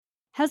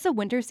Has the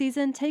winter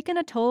season taken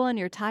a toll on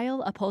your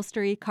tile,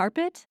 upholstery,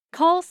 carpet?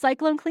 Call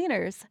Cyclone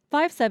Cleaners,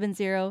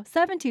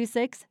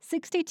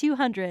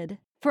 570-726-6200.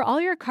 For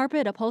all your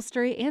carpet,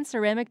 upholstery, and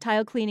ceramic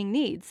tile cleaning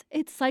needs,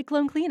 it's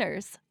Cyclone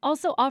Cleaners,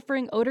 also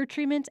offering odor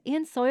treatment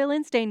and soil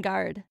and stain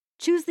guard.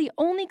 Choose the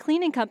only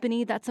cleaning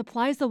company that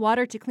supplies the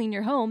water to clean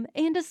your home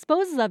and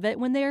disposes of it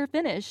when they are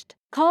finished.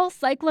 Call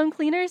Cyclone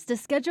Cleaners to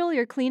schedule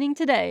your cleaning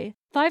today.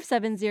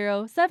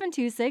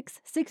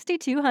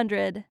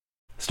 570-726-6200.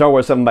 Star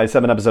Wars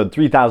 7x7 episode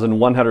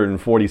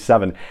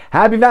 3147.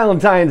 Happy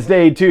Valentine's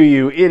Day to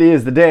you. It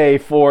is the day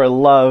for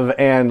love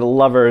and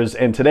lovers,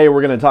 and today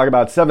we're going to talk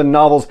about 7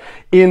 novels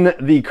in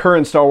the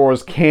current Star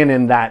Wars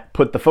canon that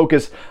put the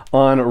focus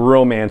on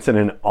romance in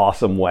an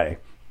awesome way.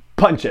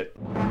 Punch it.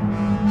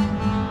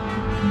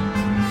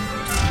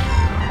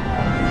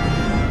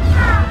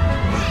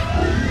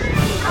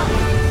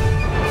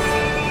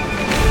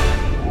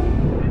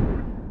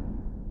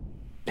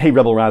 Hey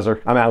Rebel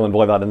Rouser, I'm Alan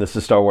Voivod and this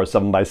is Star Wars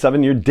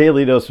 7x7, your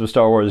daily dose of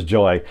Star Wars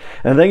joy.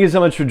 And thank you so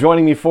much for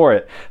joining me for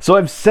it. So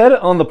I've said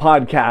on the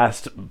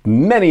podcast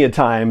many a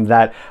time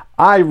that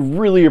I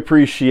really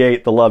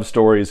appreciate the love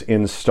stories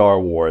in Star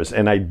Wars,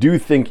 and I do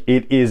think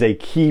it is a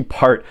key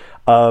part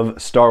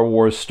of Star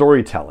Wars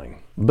storytelling.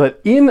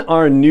 But in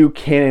our new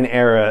canon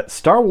era,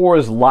 Star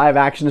Wars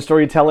live-action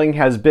storytelling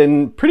has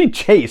been pretty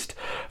chaste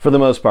for the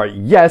most part.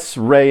 Yes,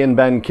 Rey and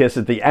Ben kiss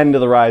at the end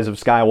of The Rise of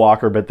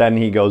Skywalker, but then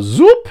he goes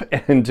zoop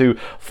into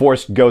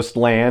Forced Ghost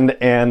Land,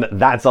 and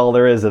that's all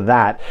there is of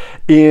that.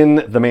 In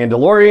The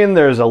Mandalorian,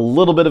 there's a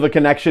little bit of a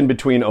connection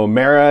between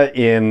Omera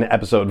in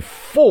Episode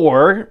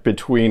 4,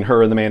 between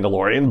her and the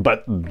Mandalorian,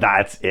 but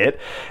that's it.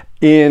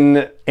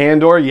 In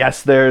Andor,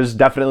 yes, there's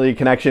definitely a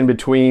connection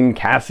between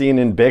Cassian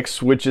and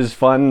Bix, which is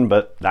fun,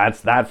 but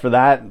that's that for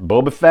that.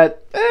 Boba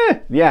Fett,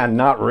 yeah,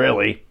 not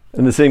really.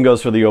 And the same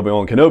goes for the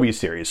Obi-Wan Kenobi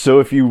series.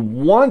 So if you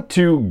want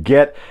to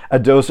get a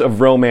dose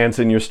of romance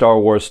in your Star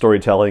Wars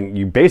storytelling,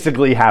 you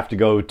basically have to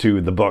go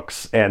to the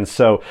books. And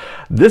so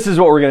this is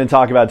what we're going to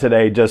talk about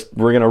today.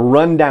 We're going to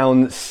run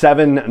down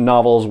 7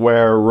 novels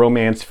where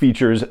romance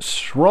features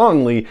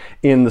strongly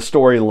in the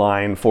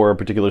storyline for a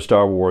particular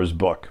Star Wars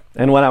book.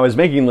 And when I was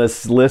making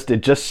this list,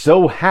 it just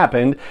so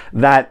happened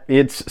that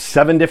it's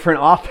 7 different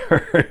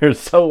authors,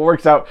 so it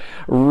works out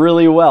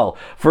really well.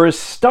 For a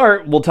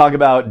start, we'll talk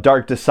about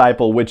Dark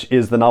Disciple, which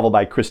is the novel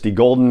by Christie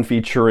Golden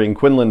featuring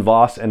Quinlan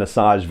Vos and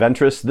Asajj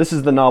Ventress. This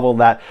is the novel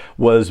that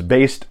was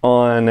based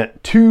on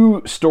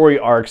 2 story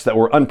arcs that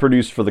were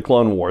unproduced for the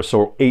Clone Wars,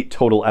 so 8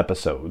 total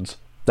episodes.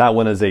 That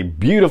one is a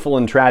beautiful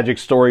and tragic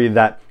story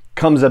that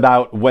comes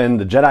about when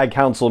the Jedi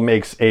Council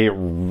makes a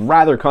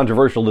rather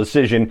controversial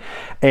decision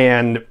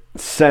and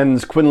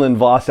sends Quinlan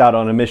Vos out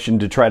on a mission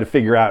to try to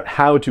figure out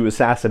how to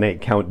assassinate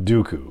Count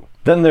Dooku.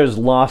 Then there's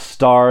Lost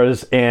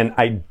Stars, and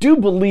I do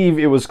believe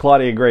it was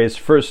Claudia Gray's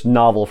first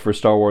novel for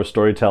Star Wars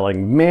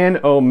storytelling. Man,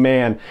 oh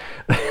man,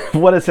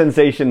 what a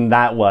sensation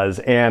that was.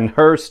 And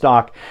her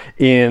stock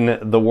in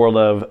the world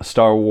of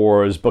Star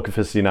Wars book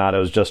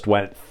aficionados just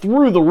went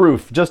through the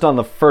roof just on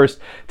the first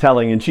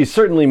telling, and she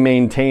certainly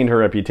maintained her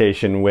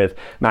reputation with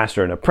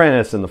Master and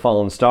Apprentice and The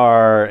Fallen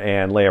Star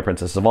and Leia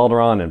Princess of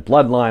Alderaan and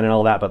Bloodline and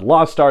all that. But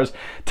Lost Stars,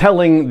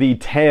 telling the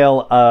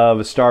tale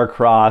of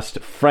star-crossed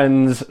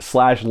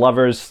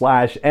friends/lovers/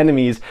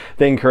 enemies,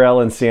 Thane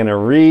Carell and Sienna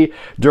Ree,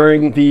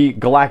 during the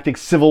Galactic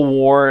Civil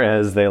War,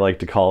 as they like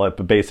to call it,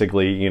 but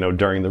basically,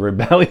 during the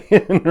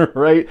rebellion,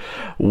 right?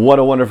 What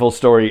a wonderful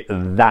story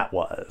that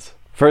was.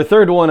 For a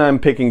third one, I'm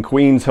picking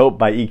Queen's Hope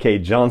by E.K.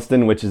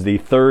 Johnston, which is the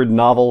 3rd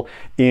novel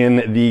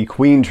in the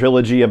Queen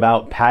trilogy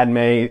about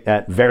Padme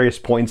at various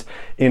points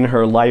in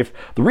her life.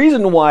 The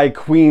reason why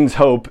Queen's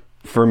Hope,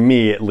 for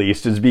me at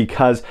least, is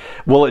because,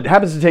 well, it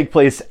happens to take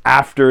place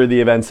after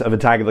the events of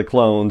Attack of the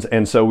Clones,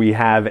 and so we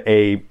have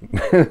a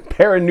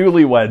pair of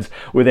newlyweds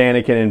with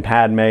Anakin and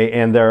Padme,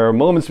 and there are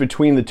moments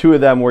between the two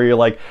of them where you're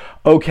like,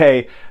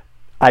 okay,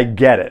 I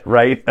get it,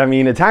 right? I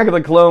mean, Attack of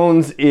the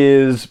Clones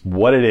is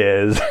what it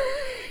is.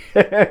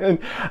 And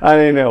I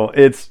don't know,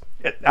 as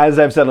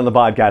I've said on the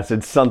podcast,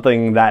 it's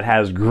something that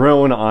has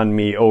grown on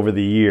me over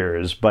the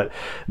years, but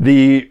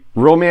the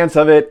romance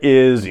of it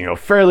is,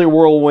 fairly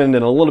whirlwind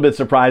and a little bit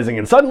surprising,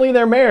 and suddenly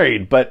they're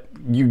married, but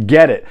you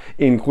get it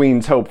in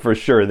Queen's Hope for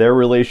sure. Their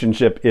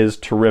relationship is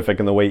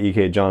terrific in the way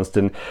E.K.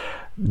 Johnston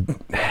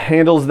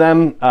handles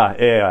them.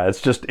 Yeah,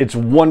 it's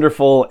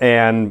wonderful,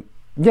 and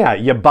yeah,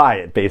 you buy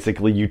it,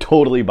 basically. You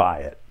totally buy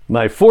it.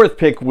 My 4th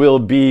pick will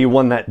be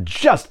one that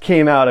just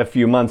came out a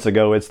few months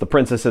ago. It's The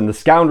Princess and the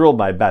Scoundrel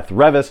by Beth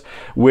Revis,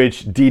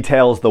 which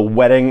details the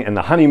wedding and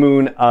the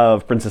honeymoon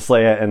of Princess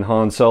Leia and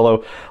Han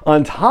Solo.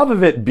 On top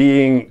of it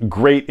being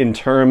great in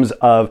terms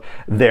of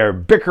their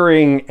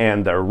bickering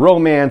and their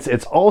romance,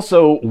 it's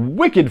also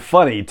wicked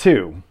funny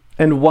too.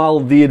 And while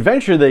the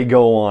adventure they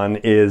go on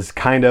is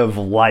kind of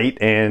light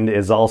and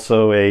is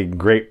also a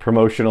great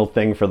promotional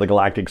thing for the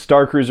Galactic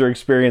Starcruiser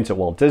experience at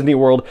Walt Disney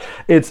World,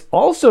 it's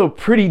also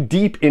pretty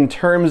deep in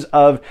terms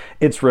of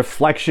its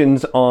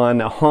reflections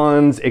on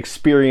Han's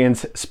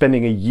experience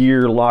spending a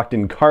year locked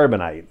in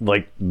carbonite.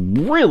 Like,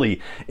 really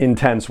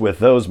intense with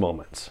those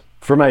moments.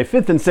 For my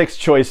 5th and 6th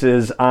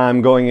choices,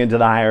 I'm going into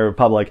the High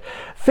Republic.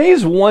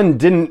 Phase 1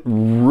 didn't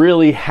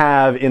really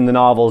have, in the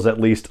novels at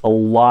least, a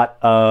lot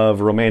of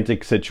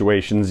romantic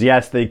situations.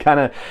 Yes, they kind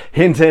of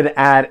hinted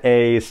at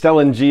a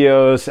Stellan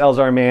Gios,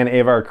 Elzar Mann,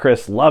 Avar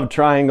Kriss love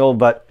triangle,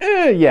 but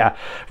yeah.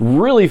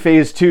 Really,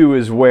 Phase 2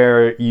 is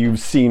where you've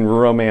seen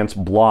romance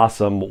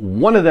blossom.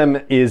 One of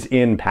them is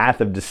in Path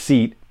of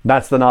Deceit.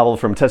 That's the novel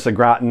from Tessa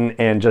Gratton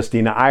and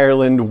Justina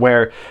Ireland,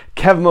 where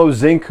Kevmo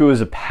Zink, who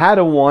is a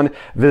Padawan,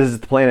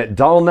 visits the planet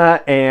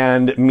Dalna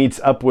and meets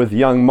up with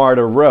young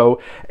Marta Rowe,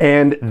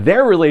 and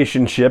their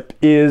relationship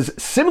is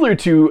similar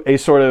to a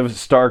sort of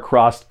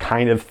star-crossed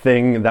kind of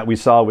thing that we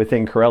saw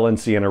within Corella and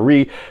Sienna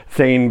Rhee,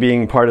 Thane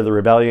being part of the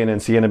Rebellion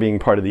and Sienna being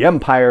part of the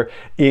Empire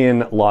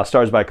in Lost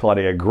Stars by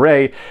Claudia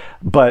Gray.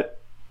 But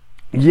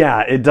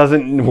yeah, it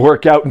doesn't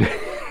work out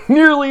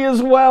nearly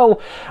as well,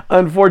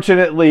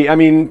 unfortunately. I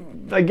mean,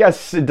 I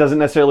guess it doesn't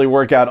necessarily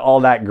work out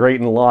all that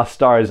great in Lost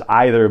Stars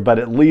either, but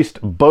at least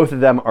both of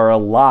them are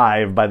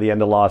alive by the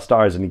end of Lost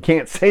Stars, and you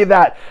can't say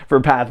that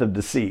for Path of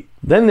Deceit.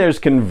 Then there's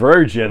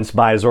Convergence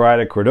by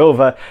Zoraida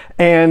Cordova,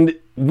 and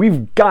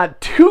we've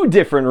got 2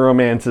 different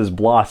romances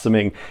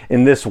blossoming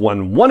in this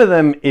one. One of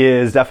them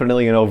is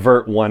definitely an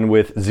overt one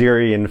with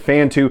Ziri and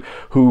Fantu,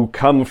 who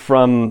come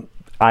from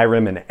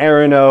Irem and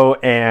Arano,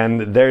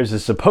 and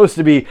there's supposed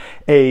to be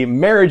a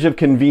marriage of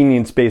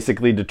convenience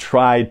basically to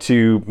try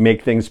to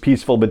make things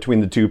peaceful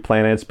between the 2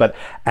 planets, but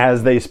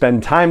as they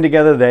spend time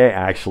together they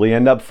actually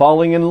end up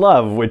falling in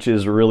love, which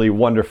is really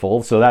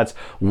wonderful. So that's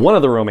one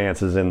of the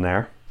romances in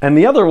there. And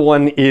the other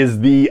one is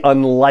the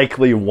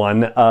unlikely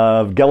one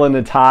of Gela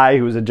Natai,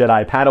 who is a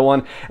Jedi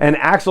Padawan, and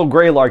Axel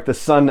Greylark, the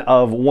son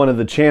of one of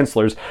the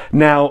Chancellors.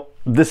 Now,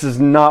 this is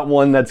not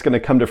one that's going to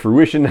come to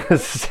fruition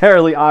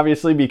necessarily,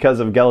 obviously, because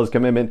of Gela's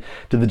commitment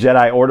to the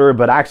Jedi Order,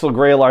 but Axel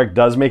Greylark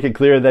does make it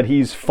clear that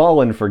he's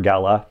fallen for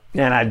Gela.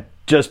 And I've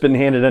just been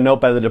handed a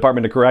note by the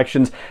Department of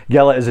Corrections.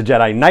 Gela is a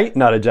Jedi Knight,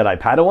 not a Jedi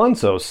Padawan,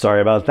 so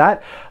sorry about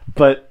that.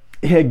 But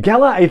yeah,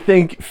 Gela, I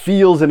think,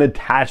 feels an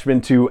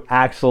attachment to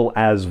Axel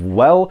as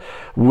well,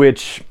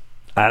 which,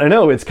 I don't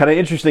know, it's kind of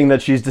interesting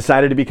that she's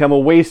decided to become a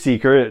way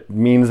seeker. It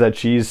means that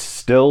she's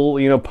still,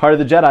 part of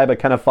the Jedi, but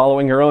kind of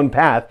following her own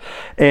path.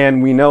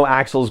 And we know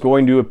Axel's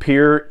going to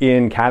appear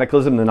in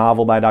Cataclysm, the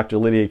novel by Dr.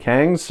 Lydia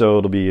Kang, so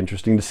it'll be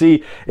interesting to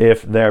see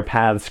if their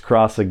paths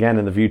cross again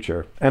in the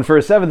future. And for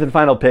a 7th and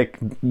final pick,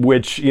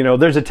 which,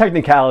 there's a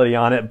technicality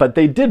on it, but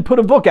they did put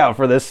a book out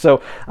for this,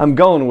 so I'm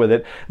going with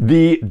it.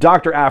 The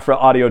Dr. Aphra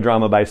audio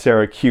drama by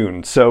Sarah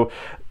Kuhn. So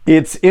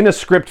it's in a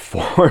script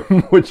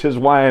form, which is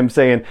why I'm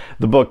saying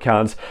the book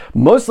counts.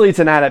 Mostly it's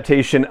an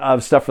adaptation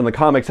of stuff from the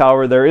comics.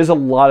 However, there is a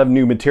lot of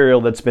new material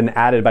that's been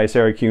added by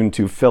Sarah Kuhn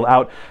to fill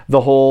out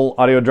the whole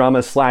audio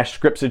drama /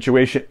 script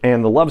situation,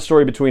 and the love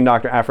story between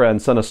Dr. Aphra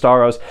and Son of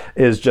Staros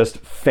is just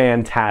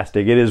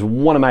fantastic. It is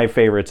one of my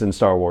favorites in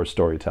Star Wars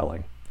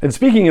storytelling. And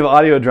speaking of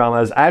audio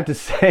dramas, I have to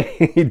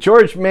say,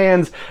 George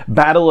Mann's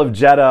Battle of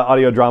Jedha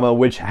audio drama,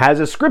 which has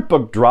a script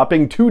book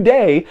dropping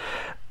today.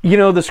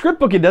 The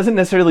script book, it doesn't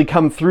necessarily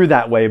come through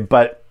that way,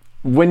 but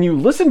when you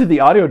listen to the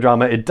audio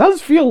drama, it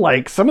does feel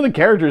like some of the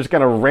characters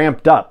kind of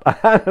ramped up.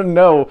 I don't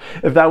know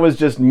if that was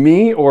just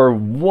me or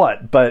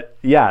what, but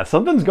yeah,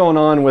 something's going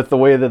on with the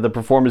way that the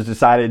performers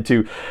decided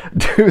to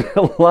do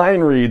the line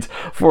reads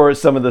for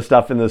some of the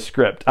stuff in the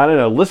script. I don't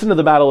know. Listen to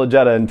the Battle of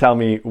Jedha and tell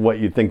me what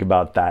you think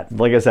about that.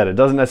 Like I said, it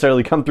doesn't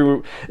necessarily come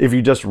through if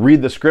you just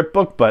read the script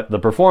book, but the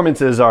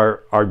performances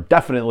are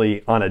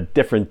definitely on a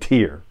different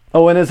tier.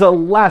 Oh, and as a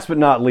last but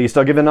not least,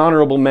 I'll give an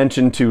honorable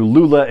mention to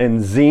Lula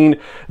and Zine,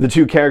 the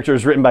 2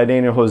 characters written by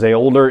Daniel Jose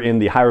Older in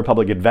the High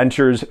Republic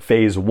Adventures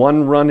Phase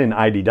 1 run in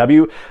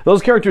IDW.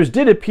 Those characters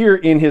did appear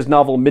in his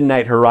novel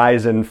Midnight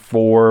Horizon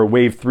for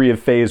Wave 3 of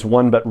Phase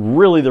 1, but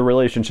really the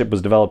relationship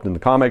was developed in the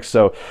comics,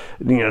 so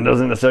it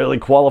doesn't necessarily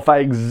qualify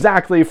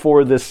exactly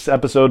for this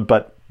episode,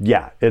 but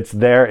yeah, it's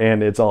there,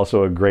 and it's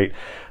also a great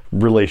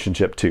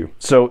relationship too.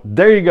 So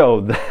there you go.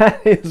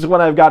 That is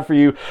what I've got for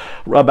you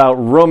about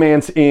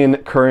romance in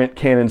current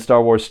canon Star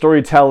Wars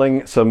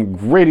storytelling. Some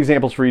great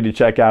examples for you to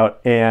check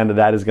out, and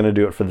that is going to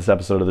do it for this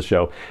episode of the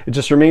show. It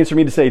just remains for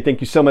me to say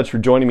thank you so much for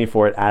joining me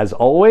for it as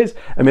always,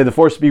 and may the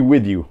Force be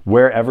with you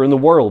wherever in the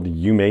world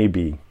you may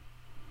be.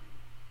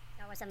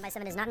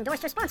 7x7 is not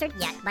endorsed or sponsored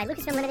yet by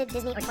Lucasfilm Limited,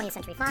 Disney, or 20th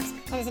Century Fox,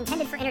 and is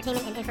intended for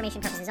entertainment and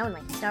information purposes only.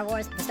 Star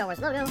Wars, the Star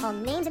Wars logo, all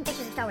names and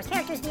pictures of Star Wars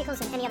characters,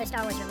 vehicles, and any other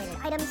Star Wars related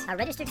items are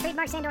registered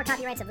trademarks and/or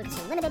copyrights of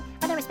Lucasfilm Limited,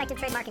 or their respective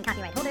trademark and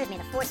copyright holders. May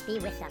the Force be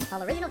with them.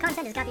 All original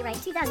content is copyright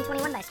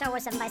 2021 by Star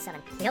Wars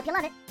 7x7. We hope you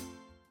love it.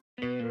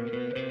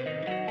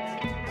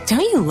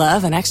 Don't you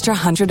love an extra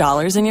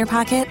 $100 in your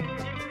pocket?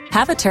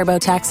 Have a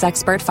TurboTax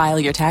expert file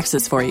your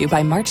taxes for you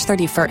by March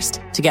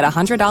 31st to get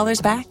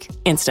 $100 back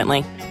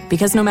instantly.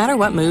 Because no matter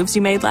what moves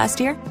you made last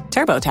year,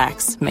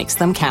 TurboTax makes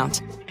them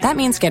count. That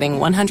means getting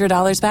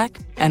 $100 back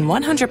and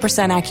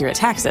 100% accurate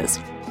taxes,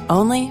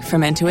 only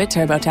from Intuit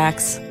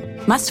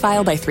TurboTax. Must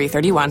file by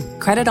 3/31.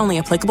 Credit only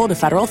applicable to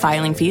federal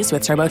filing fees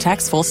with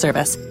TurboTax full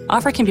service.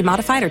 Offer can be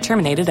modified or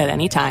terminated at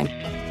any time.